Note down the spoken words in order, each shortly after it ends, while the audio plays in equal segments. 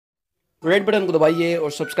Red button को दबाइए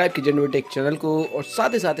और सब्सक्राइब कीजिए नोटेक चैनल को और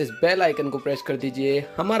साथ ही साथ इस बेल आइकन को प्रेस कर दीजिए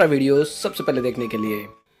हमारा वीडियो सबसे पहले देखने के लिए।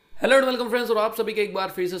 हेलो एंड वेलकम फ्रेंड्स, और आप सभी का एक बार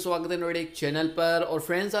फिर से स्वागत है नोटेक चैनल पर। और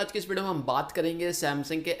फ्रेंड्स, आज की इस वीडियो में हम बात करेंगे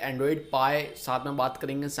सैमसंग के एंड्रॉयड पाई, साथ में बात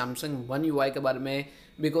करेंगे सैमसंग वन यूआई के बारे में।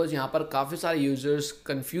 बिकॉज यहाँ पर काफ़ी सारे यूज़र्स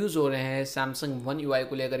कंफ्यूज हो रहे हैं सैमसंग वन यूआई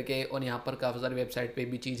को लेकर के, और यहाँ पर काफ़ी सारी वेबसाइट पे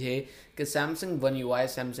भी चीज़ है कि सैमसंग वन यूआई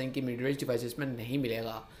सैमसंग की मिड रेंज डिवाइसेस में नहीं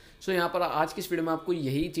मिलेगा। सो यहाँ पर आज की इस वीडियो में आपको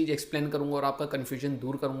यही चीज़ एक्सप्लेन करूँगा और आपका कन्फ्यूजन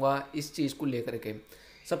दूर करूँगा इस चीज़ को लेकर के।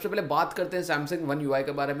 सबसे पहले बात करते हैं सैमसंग वन यूआई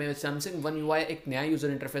के बारे में। सैमसंग वन यूआई एक नया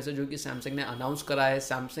यूज़र इंटरफेस है जो कि सैमसंग ने अनाउंस करा है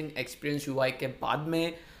सैमसंग एक्सपीरियंस यूआई के बाद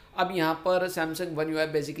में। अब यहाँ पर Samsung one UI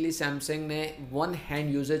basically Samsung ने वन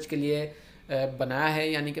हैंड यूजेज के लिए बनाया है,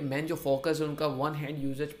 यानी कि मेन जो फोकस है उनका वन हैंड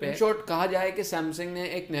यूजेज पे। शॉर्ट कहा जाए कि सैमसंग ने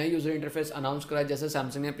एक नया यूज़र इंटरफेस अनाउंस करा है, जैसे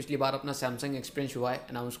सैमसंग ने पिछली बार अपना सैमसंग एक्सपीरियंस यूआई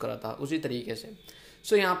अनाउंस करा था उसी तरीके से।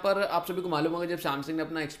 सो यहाँ पर आप सभी को मालूम होगा, जब सैमसंग ने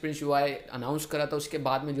अपना एक्सपीरियंस यूआई अनाउंस करा था उसके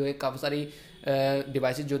बाद में जो है काफ़ी सारी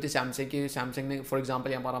डिवाइसेज जो थी सैमसंग की, सैमसंग ने फॉर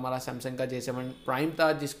एग्जांपल यहाँ पर हमारा सैमसंग का J7 प्राइम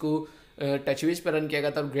था जिसको टचविज पर रन किया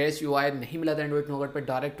गया था और ग्रेस यूआई नहीं मिला था एंड्रॉइड नोगट पर।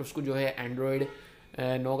 डायरेक्ट उसको जो है एंड्रॉइड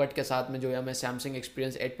नोगट के साथ में जो है हमें सैमसंग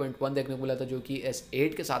एक्सपीरियंस 8.1 देखने को मिला था, जो कि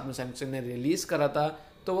S8 के साथ में सैमसंग ने रिलीज़ करा था।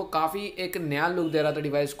 तो वो काफ़ी एक नया लुक दे रहा था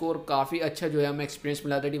डिवाइस को और काफ़ी अच्छा जो है हमें एक्सपीरियंस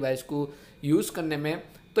मिला था डिवाइस को यूज़ करने में।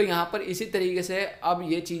 तो यहाँ पर इसी तरीके से अब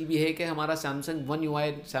ये चीज़ भी है कि हमारा सैमसंग वन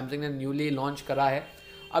यूआई सैमसंग ने न्यूली लॉन्च करा है।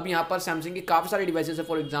 अब यहाँ पर सैमसंग की काफ़ी सारी डिवाइसेस है।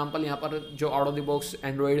 फॉर एग्जांपल यहाँ पर जो out of the box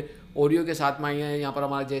Android Oreo के साथ में आई है, यहाँ पर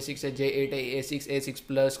हमारा J6 है, J8 है, A6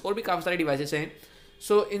 प्लस और भी काफ़ी सारी डिवाइसेस हैं।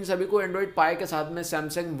 सो इन सभी को एंड्रॉइड पाई के साथ में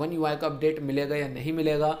सैमसंग वन यूआई का अपडेट मिलेगा या नहीं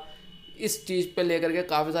मिलेगा, इस चीज़ पे लेकर के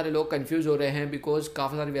काफ़ी सारे लोग कंफ्यूज हो रहे हैं। बिकॉज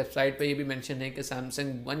काफ़ी सारी वेबसाइट पे ये भी मेंशन है कि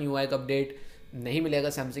सैमसंग वन यूआई का अपडेट नहीं मिलेगा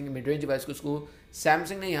सैमसंग की मिड रेंज डिवाइस को। उसको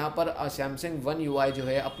सैमसंग ने यहाँ पर सैमसंग वन यूआई जो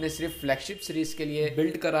है अपने सिर्फ फ्लैगशिप सीरीज़ के लिए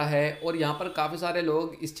बिल्ड करा है। और यहाँ पर काफ़ी सारे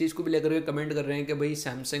लोग इस चीज़ को भी लेकर के कमेंट कर रहे हैं कि भाई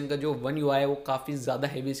सैमसंग का जो वन यूआई है वो काफ़ी ज़्यादा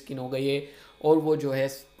हैवी स्किन हो गई है और वो जो है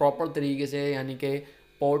प्रॉपर तरीके से यानी कि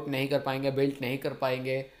पोर्ट नहीं कर पाएंगे, बिल्ड नहीं कर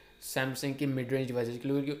पाएंगे सैमसंग की मिड रेंज डिवाइसेज के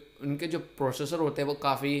लिए, क्योंकि उनके जो प्रोसेसर होते हैं वो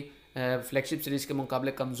काफ़ी फ्लैगशिप सीरीज़ के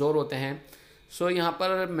मुकाबले कमज़ोर होते हैं। सो यहाँ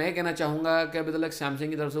पर मैं कहना चाहूँगा कि अभी तक सैमसंग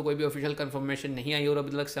की तरफ से कोई भी ऑफिशियल कंफर्मेशन नहीं आई और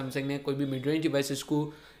अभी तक सैमसंग ने कोई भी मिड रेंज डिवाइसेस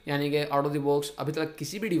को यानी कि आउट ऑफ द बॉक्स अभी तक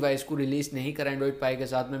किसी भी डिवाइस को रिलीज़ नहीं करा एंड्रॉइड पाई के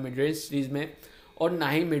साथ में मिड रेंज सीरीज़ में। और ना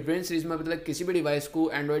ही मिड रेंज सीरीज़ में अभी तक किसी भी डिवाइस को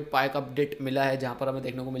एंड्रॉइड पाई का अपडेट मिला है जहाँ पर हमें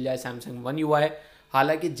देखने को मिल जाए सैमसंग वन यूआई।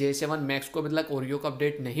 हालांकि J7 मैक्स को अभी तक ओरियो का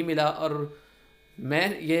अपडेट नहीं मिला और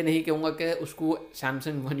मैं ये नहीं कहूँगा कि उसको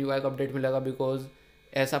सैमसंग वन यूआई का अपडेट मिलेगा, बिकॉज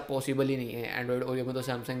ऐसा पॉसिबल ही नहीं है। एंड्रॉइड ओरियो में तो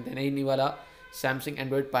सैमसंग देने ही नहीं वाला। सैमसंग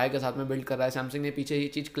एंड्रॉइड पाई के साथ में बिल्ड कर रहा है। सैमसंग ने पीछे ये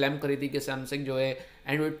चीज़ क्लेम करी थी कि सैमसंग जो है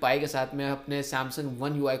एंड्रॉइड पाई के साथ में अपने सैमसंग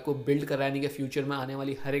वन यूआई को बिल्ड कर रहा है, यानी कि फ्यूचर में आने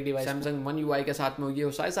वाली हर एक डिवाइस सैमसंग वन यूआई के साथ में होगी।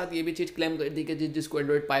 और साथ साथ ये भी चीज़ क्लेम करी थी कि जिसको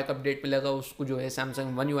एंड्रॉइड पाई का अपडेट मिलेगा उसको जो है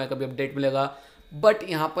सैमसंग वन यूआई का भी अपडेट मिलेगा। बट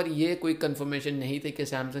यहाँ पर ये कोई कंफर्मेशन नहीं थी कि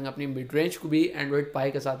सैमसंग अपनी मिड रेंज को भी एंड्रॉइड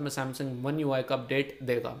पाई के साथ में सैमसंग वन यूआई का अपडेट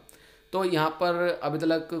देगा। तो यहाँ पर अभी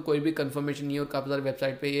तक कोई भी कंफर्मेशन नहीं है और काफ़ी सारी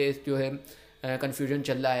वेबसाइट पे ये जो है कन्फ्यूजन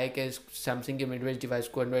चल रहा है कि सैमसंग के मिड रेंज डिवाइस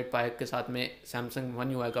को एंड्रॉइड पाई के साथ में सैमसंग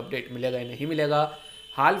वन यूआई का अपडेट मिलेगा या नहीं मिलेगा।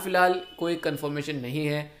 हाल फिलहाल कोई कंफर्मेशन नहीं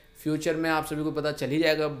है, फ्यूचर में आप सभी को पता चल ही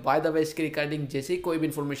जाएगा। बाय द वे इसकी रिगार्डिंग जैसे ही कोई भी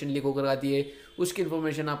इन्फॉर्मेशन लीक होकर आती है उसकी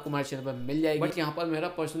इन्फॉर्मेशन आपको हमारे चैनल पर मिल जाएगी। बट यहाँ पर मेरा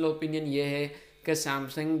पर्सनल ओपिनियन ये है कि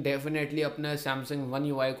सैमसंग डेफिनेटली अपना सैमसंग वन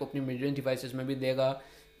यूआई को अपनी मिड रेंज डिवाइसेस में भी देगा,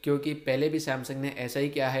 क्योंकि पहले भी सैमसंग ने ऐसा ही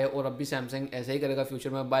किया है और अब भी सैमसंग ऐसा ही करेगा फ्यूचर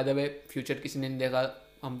में। बाय द वे फ्यूचर किसी ने नहीं देखा,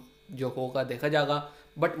 हम जो होगा देखा जाएगा।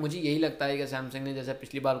 बट मुझे यही लगता है कि सैमसंग ने जैसा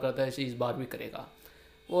पिछली बार करता है ऐसे इस बार भी करेगा,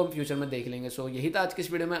 वो हम फ्यूचर में देख लेंगे। सो यही था आज की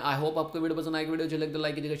इस वीडियो में। आई होप आपको वीडियो पसंद आएगी। वीडियो अच्छी लगे तो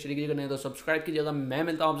लाइक कीजिएगा, शेयर कीजिएगा, नहीं तो सब्सक्राइब कीजिएगा। मैं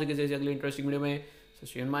मिलता हूँ आपसे किसी अगली इंटरेस्टिंग वीडियो में। सो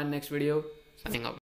सी you in my next video. Signing out.